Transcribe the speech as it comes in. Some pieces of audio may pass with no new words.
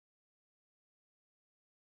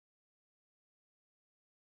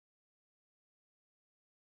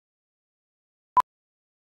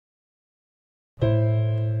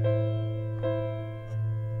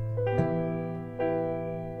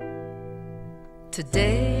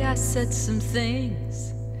Today I said some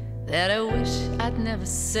things that I wish I'd never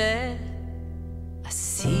said. I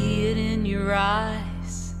see it in your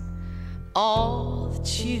eyes, all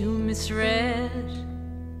that you misread.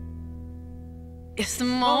 If the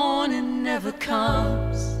morning never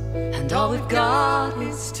comes and all we've got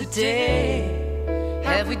is today,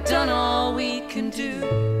 have we done all we can do?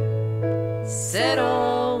 Said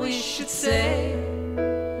all we should say?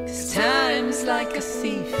 'Cause time's like a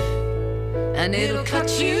thief, and it'll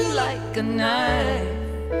cut you like a knife,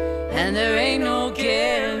 and there ain't no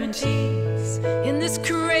guarantees in this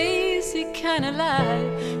crazy kind of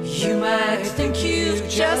life. You might think you've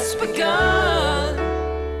just begun,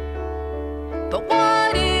 but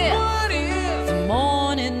what if the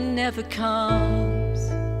morning never comes?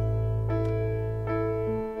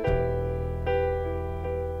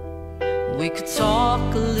 We could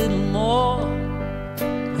talk a little more,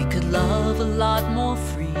 we could love a lot more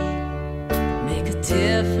free, make a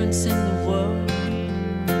difference in the world.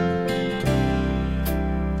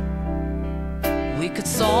 We could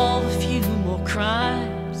solve a few more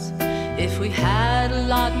crimes if we had a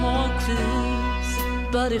lot more clues.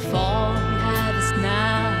 But if all we have is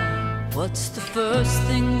now, what's the first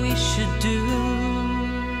thing we should do?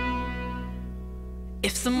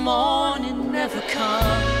 If the morning never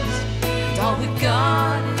comes and all we've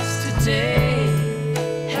got is today,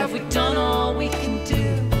 have we done all we can do?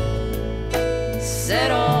 Said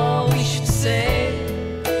all we should say?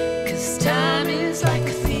 'Cause time is like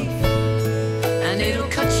a thief, and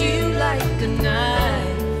it'll cut you like a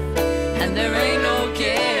knife, and there ain't no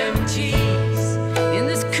guarantees in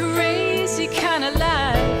this crazy kind of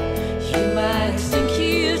life. You might think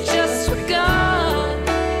you've just begun,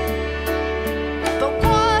 but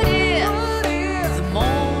what if the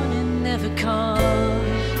morning never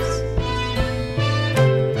comes?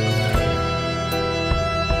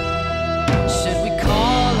 Should we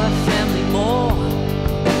call our family more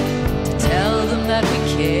to tell them that we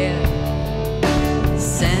care?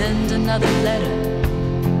 Send another letter,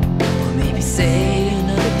 or maybe say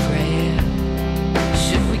another prayer?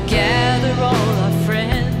 Should we gather all our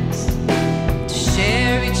friends to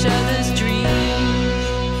share each other's dreams?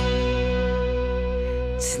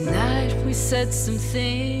 Tonight we said some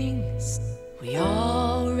things we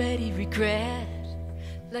already regret.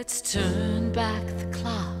 Let's turn back the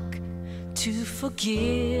clock to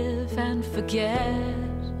forgive and forget.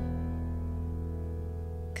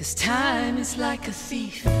 'Cause time is like a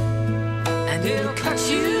thief, and it'll cut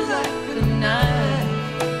you like a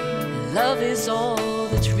knife, and love is all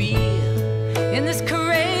that's real in this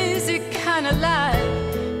crazy kind of life.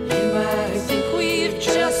 You might think we've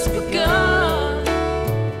just begun.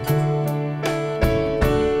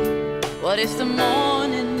 What if the morning